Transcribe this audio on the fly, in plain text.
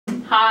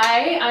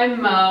Hi,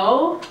 I'm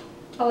Mo.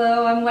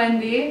 Hello, I'm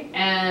Wendy.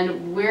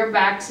 And we're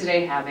back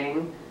today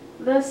having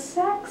the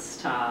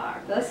sex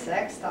talk. The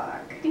sex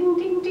talk. Ding,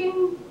 ding,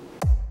 ding.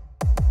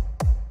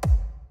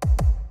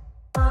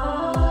 The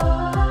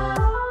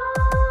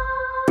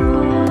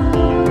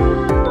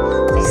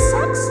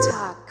sex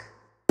talk.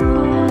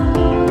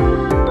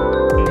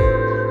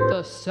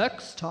 The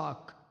sex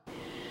talk.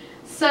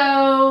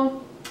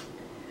 So,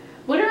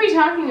 what are we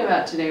talking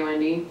about today,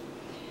 Wendy?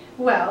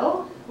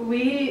 Well,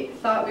 we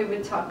thought we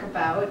would talk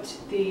about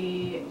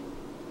the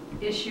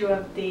issue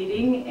of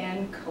dating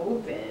and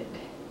COVID.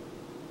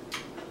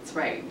 That's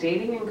right,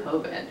 dating and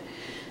COVID.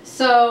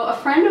 So a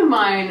friend of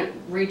mine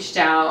reached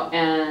out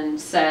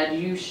and said,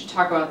 you should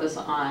talk about this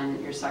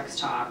on your sex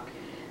talk,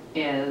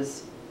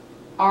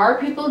 are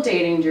people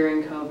dating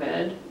during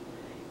COVID?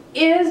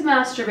 Is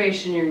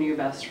masturbation your new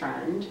best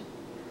friend?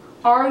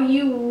 Are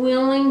you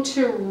willing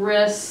to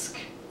risk,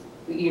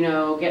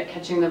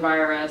 catching the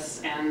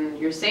virus and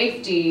your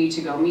safety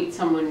to go meet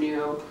someone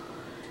new?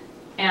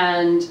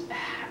 And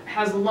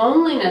has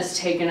loneliness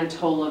taken a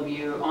toll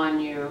on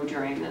you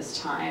during this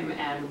time?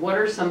 And what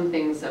are some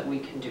things that we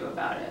can do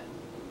about it?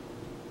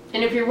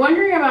 And if you're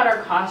wondering about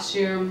our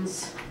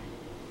costumes,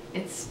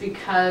 it's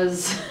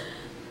because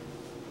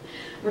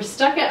we're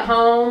stuck at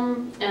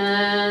home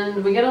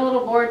and we get a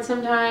little bored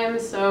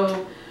sometimes,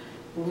 so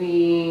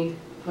we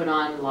put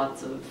on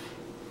lots of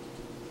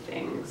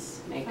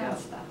things, makeup,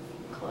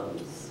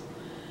 clothes.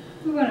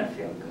 We want to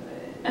feel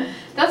good.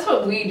 That's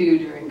what we do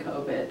during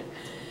COVID.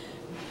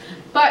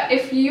 But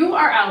if you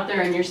are out there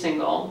and you're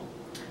single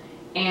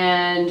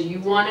and you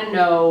want to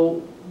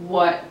know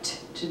what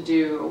to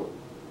do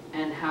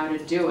and how to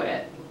do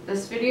it,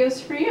 this video is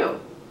for you.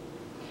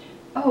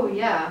 Oh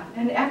yeah,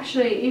 and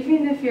actually,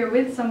 even if you're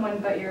with someone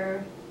but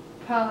you're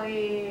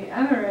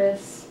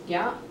polyamorous,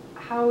 Yeah.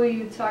 how will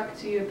you talk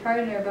to your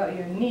partner about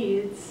your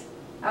needs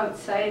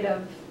outside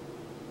of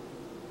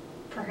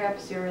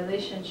perhaps your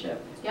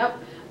relationship? Yep.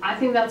 I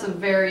think that's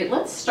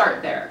let's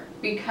start there,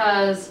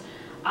 because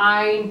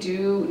I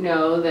do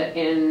know that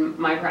in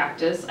my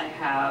practice I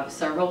have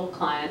several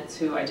clients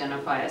who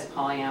identify as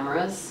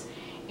polyamorous,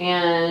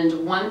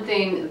 and one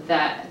thing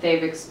that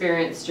they've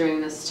experienced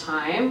during this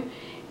time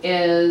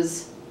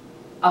is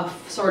a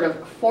sort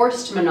of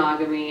forced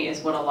monogamy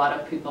is what a lot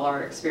of people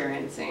are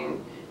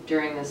experiencing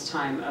during this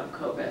time of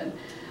COVID,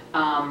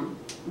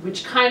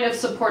 which kind of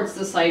supports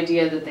this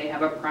idea that they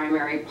have a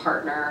primary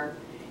partner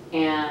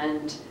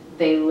and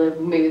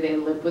maybe they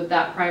live with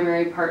that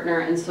primary partner,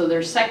 and so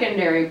their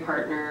secondary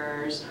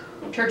partners,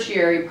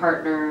 tertiary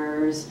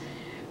partners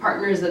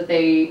that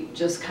they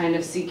just kind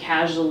of see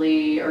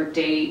casually or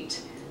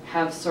date,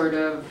 have sort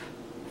of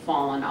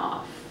fallen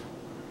off.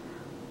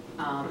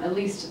 At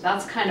least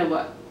that's kind of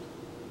what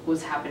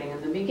was happening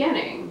in the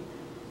beginning.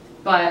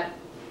 But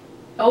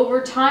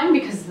over time,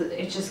 because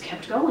it just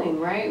kept going,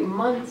 right?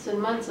 Months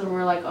and months, and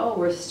we're like, oh,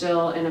 we're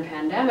still in a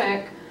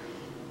pandemic.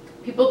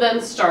 People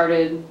then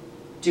started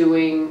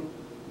doing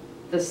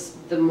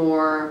the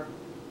more,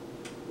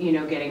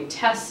 getting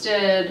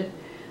tested.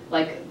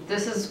 Like,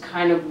 this is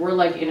we're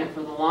like in it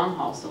for the long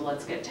haul, so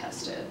let's get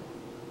tested.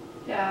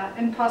 Yeah,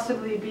 and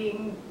possibly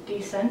being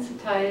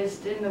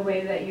desensitized in the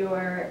way that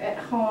you're at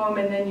home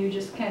and then you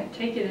just can't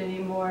take it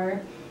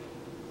anymore.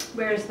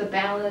 Where's the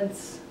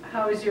balance?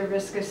 How is your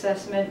risk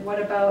assessment? What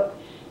about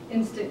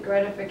instant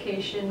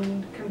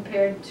gratification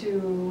compared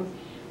to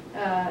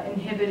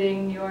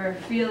inhibiting your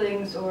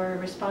feelings or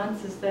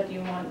responses that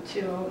you want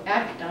to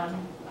act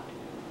on?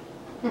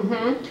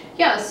 Mm-hmm.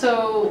 Yeah,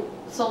 so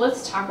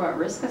let's talk about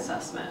risk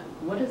assessment.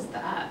 What does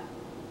that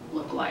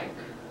look like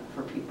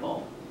for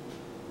people?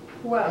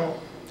 Well,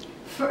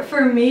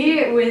 for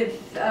me,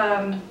 with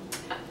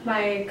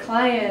my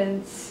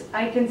clients,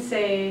 I can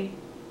say,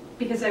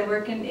 because I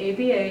work in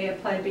ABA,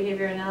 Applied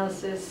Behavior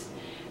Analysis,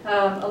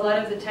 a lot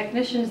of the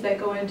technicians that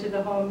go into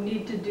the home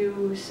need to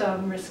do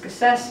some risk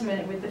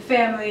assessment with the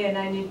family, and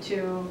I need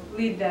to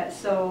lead that.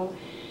 So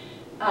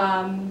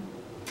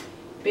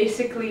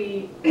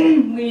basically,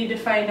 we need to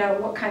find out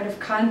what kind of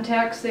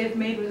contacts they've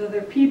made with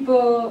other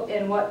people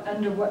and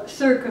under what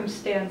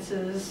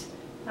circumstances.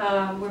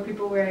 Were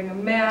people wearing a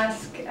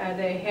mask? Are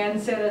they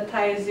hand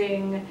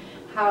sanitizing?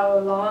 How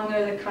long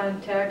are the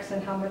contacts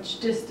and how much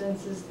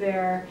distance is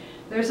there?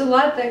 There's a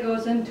lot that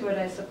goes into it,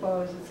 I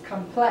suppose. It's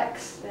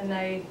complex, and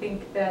I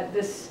think that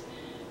this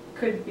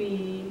could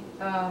be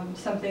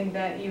something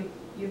that it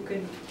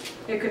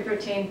could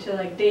pertain to,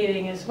 like,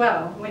 dating as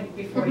well,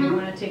 before you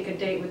want to take a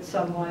date with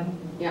someone.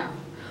 Yeah.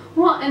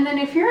 Well, and then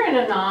if you're in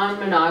a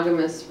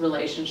non-monogamous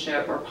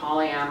relationship or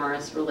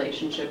polyamorous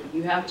relationship,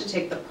 you have to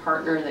take the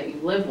partner that you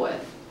live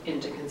with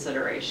into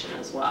consideration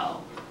as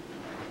well,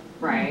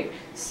 right?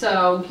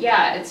 So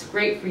yeah, it's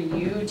great for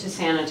you to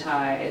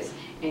sanitize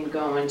and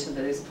go into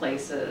those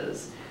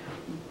places,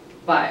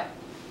 but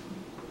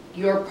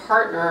your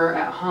partner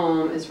at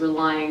home is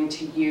relying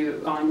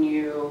on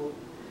you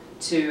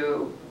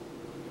to,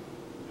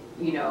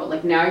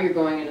 like, now you're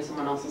going into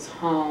someone else's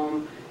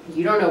home,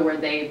 you don't know where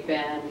they've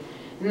been.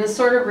 And this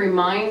sort of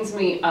reminds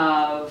me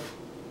of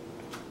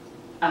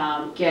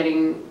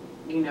getting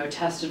you know,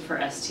 tested for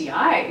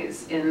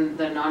STIs in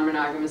the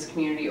non-monogamous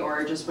community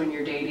or just when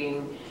you're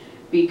dating,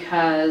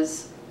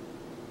 because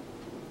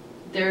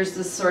there's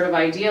this sort of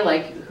idea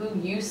like who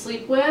you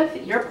sleep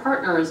with, your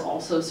partner is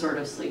also sort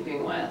of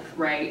sleeping with,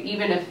 right?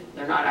 Even if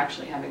they're not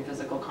actually having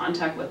physical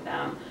contact with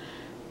them.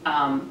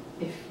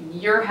 If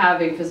you're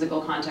having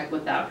physical contact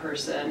with that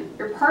person,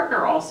 your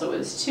partner also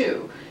is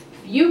too.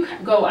 If you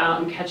go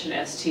out and catch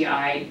an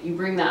STI, you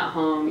bring that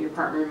home, your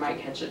partner might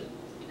catch it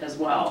as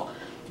well.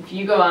 If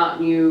you go out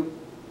and you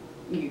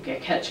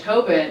catch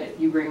COVID,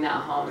 you bring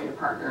that home, your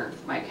partner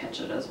might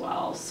catch it as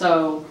well.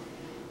 So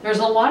there's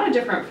a lot of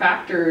different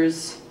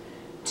factors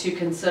to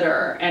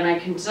consider, and I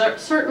can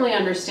certainly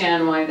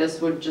understand why this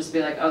would just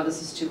be like, oh,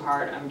 this is too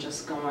hard, I'm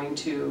just going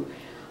to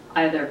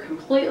either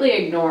completely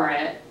ignore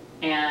it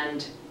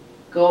and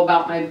go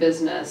about my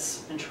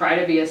business and try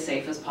to be as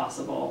safe as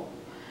possible,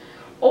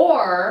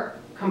 or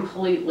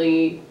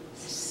completely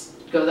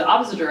go the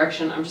opposite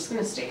direction, I'm just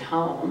going to stay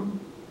home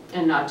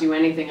and not do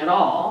anything at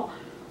all,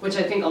 which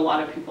I think a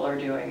lot of people are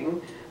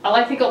doing.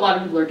 I think a lot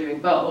of people are doing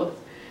both.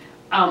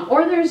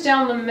 Or there's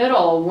down the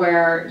middle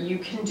where you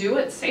can do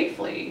it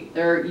safely.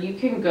 You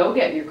can go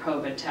get your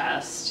COVID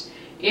test.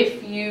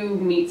 If you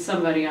meet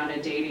somebody on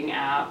a dating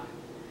app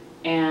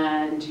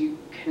and you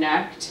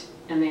connect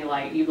and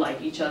you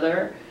like each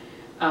other,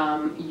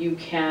 you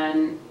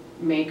can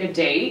make a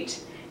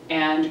date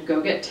and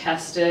go get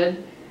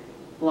tested,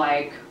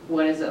 like,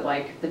 what is it,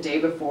 like the day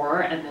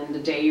before, and then the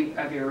day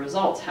of your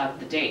results have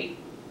the date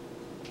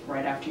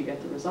right after you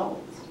get the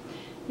results.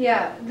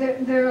 Yeah,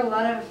 there are a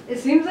lot of, it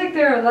seems like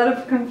there are a lot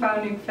of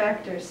confounding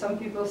factors. Some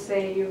people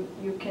say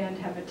you can't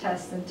have a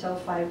test until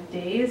 5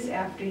 days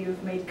after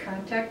you've made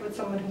contact with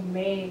someone who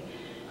may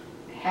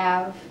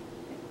have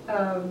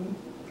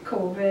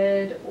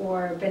COVID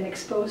or been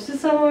exposed to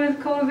someone with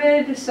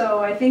COVID. So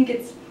I think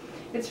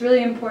it's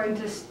really important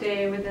to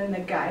stay within the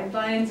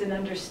guidelines and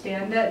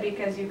understand that,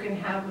 because you can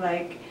have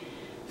like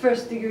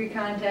 1st degree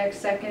contact,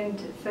 2nd,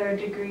 3rd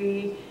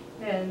degree,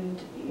 and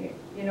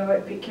you know,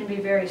 it can be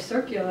very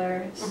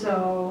circular.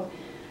 So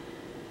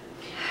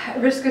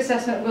risk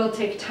assessment will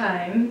take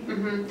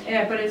time,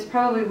 yeah, but it's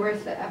probably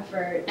worth the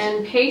effort.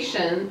 And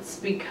patience,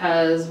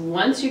 because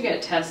once you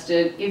get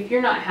tested, if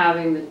you're not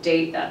having the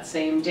date that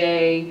same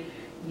day,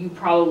 you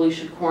probably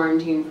should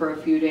quarantine for a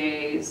few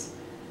days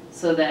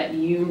so that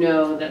you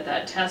know that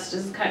that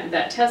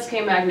test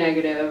came back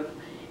negative,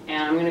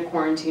 and I'm going to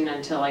quarantine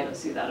until I go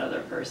see that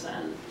other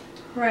person.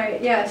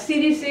 Right, yeah,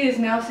 CDC is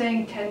now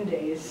saying 10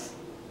 days.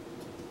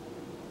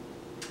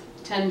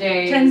 10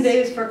 days. 10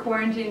 days for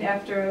quarantine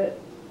after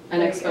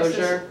an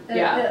exposure.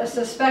 A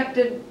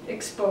suspected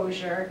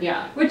exposure.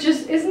 Yeah. Which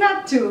is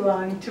not too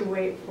long to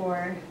wait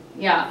for.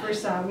 Yeah. For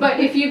some. But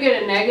if you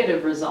get a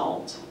negative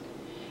result,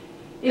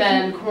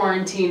 then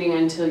quarantining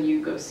until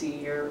you go see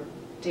your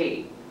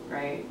date,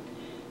 right?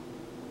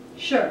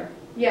 Sure.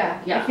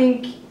 Yeah.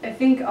 I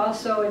think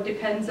also it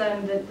depends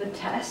on the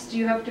test.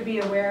 You have to be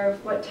aware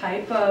of what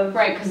type of.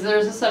 Right, because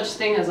there's a such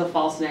thing as a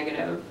false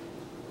negative.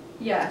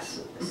 Yes,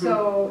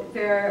 so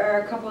there are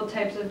a couple of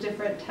types of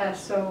different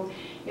tests. So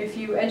if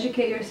you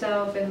educate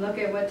yourself and look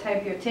at what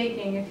type you're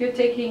taking, if you're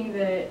taking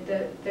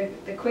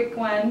the quick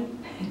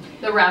one,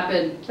 the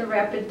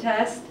rapid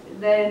test,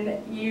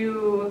 then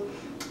you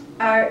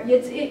are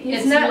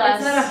it's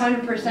not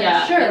 100%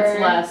 sure.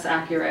 It's less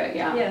accurate.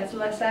 Yeah, it's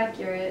less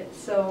accurate.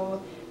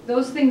 So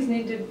those things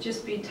need to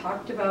just be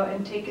talked about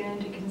and taken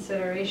into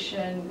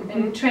consideration,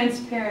 and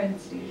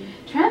transparency about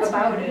it.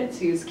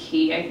 Transparency is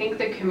key. I think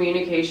the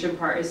communication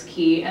part is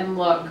key. And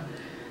look,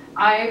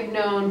 I've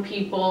known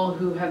people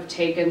who have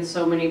taken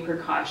so many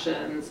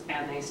precautions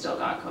and they still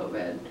got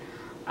COVID.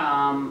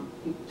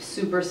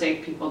 Super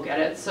safe people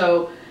get it.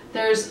 So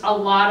there's a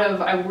lot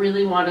of, I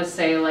really want to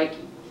say, like,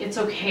 it's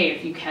okay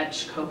if you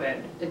catch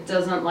COVID. It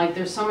doesn't, like,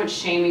 there's so much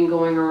shaming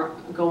going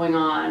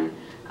on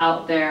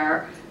out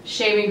there.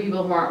 Shaming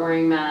people who aren't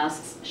wearing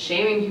masks,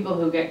 shaming people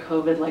who get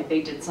COVID like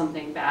they did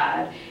something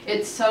bad.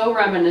 It's so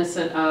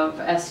reminiscent of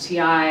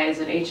STIs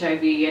and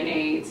HIV and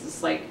AIDS,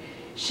 this like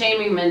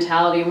shaming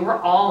mentality, and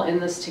we're all in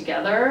this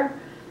together.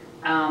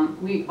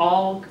 We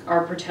all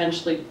are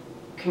potentially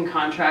can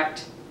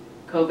contract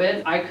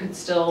COVID. I could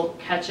still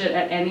catch it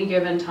at any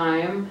given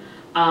time.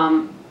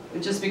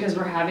 Just because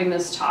we're having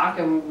this talk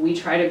and we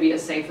try to be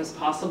as safe as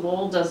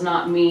possible does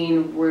not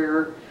mean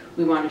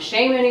we want to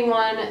shame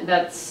anyone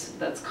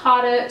that's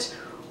caught it,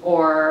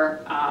 or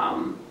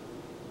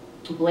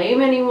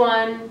blame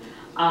anyone.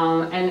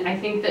 And I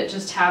think that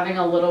just having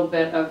a little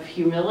bit of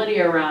humility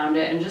around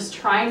it and just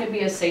trying to be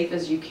as safe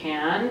as you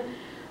can,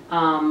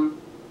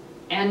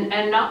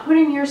 and not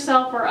putting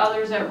yourself or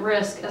others at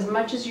risk as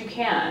much as you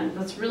can.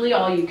 That's really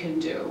all you can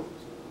do.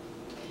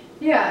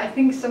 Yeah, I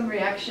think some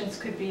reactions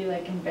could be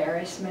like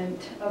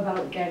embarrassment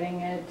about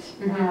getting it,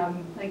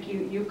 like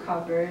you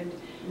covered,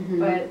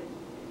 but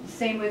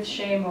same with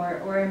shame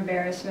or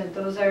embarrassment.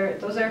 Those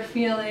are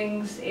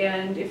feelings,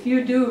 and if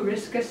you do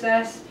risk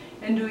assess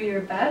and do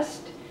your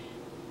best,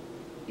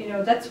 you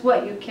know, that's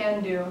what you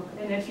can do.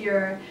 And if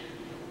you're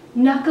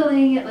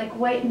knuckling it, like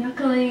white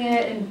knuckling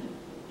it and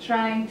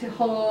trying to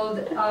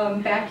hold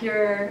back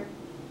your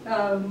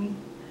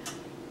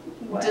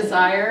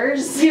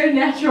desires, your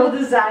natural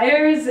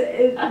desires,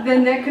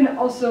 then that can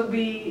also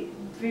be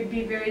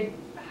very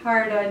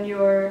hard on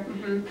your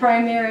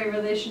primary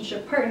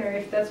relationship partner,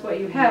 if that's what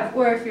you have.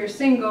 Or if you're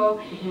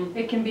single,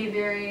 it can be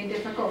very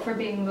difficult for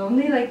being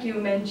lonely, like you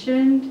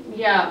mentioned.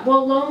 Yeah,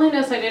 well,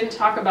 loneliness, I didn't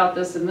talk about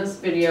this in this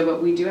video,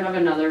 but we do have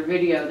another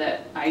video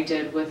that I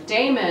did with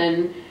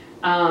Damon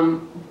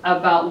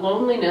about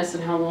loneliness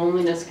and how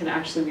loneliness can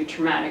actually be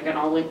traumatic, and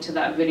I'll link to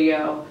that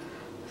video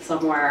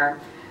somewhere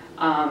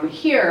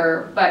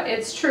here. But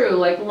it's true,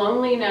 like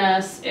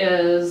loneliness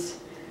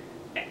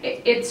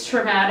it's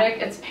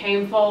traumatic, it's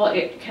painful,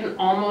 it can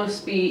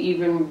almost be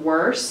even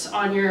worse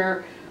on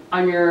your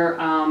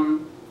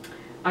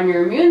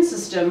immune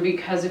system,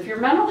 because if your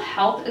mental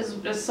health is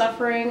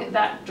suffering,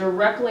 that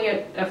directly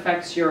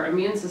affects your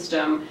immune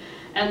system.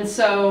 And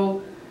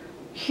so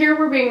here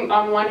we're being,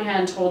 on one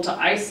hand, told to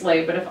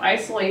isolate, but if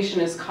isolation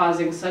is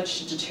causing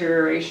such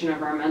deterioration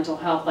of our mental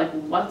health, like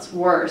what's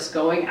worse,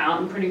 going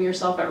out and putting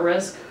yourself at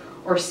risk,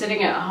 or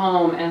sitting at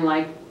home and,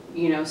 like,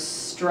 you know,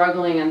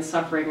 struggling and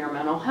suffering your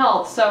mental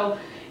health? So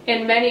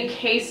in many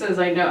cases,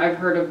 I know I've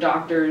heard of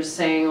doctors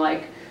saying,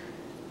 like,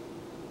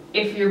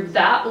 if you're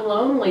that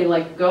lonely,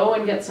 like, go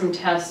and get some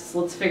tests,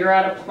 let's figure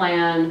out a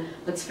plan,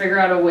 let's figure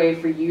out a way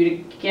for you to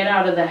get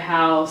out of the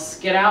house,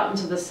 get out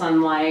into the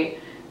sunlight,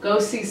 go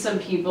see some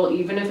people,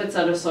 even if it's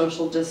at a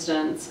social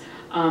distance,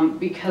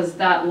 because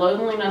that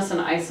loneliness and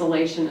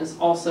isolation is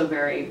also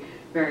very,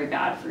 very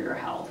bad for your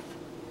health.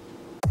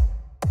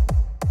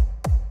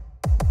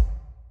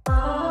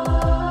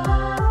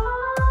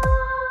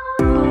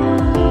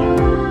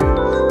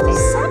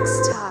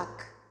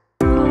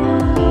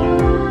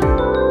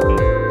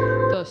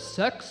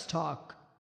 Sex Talk.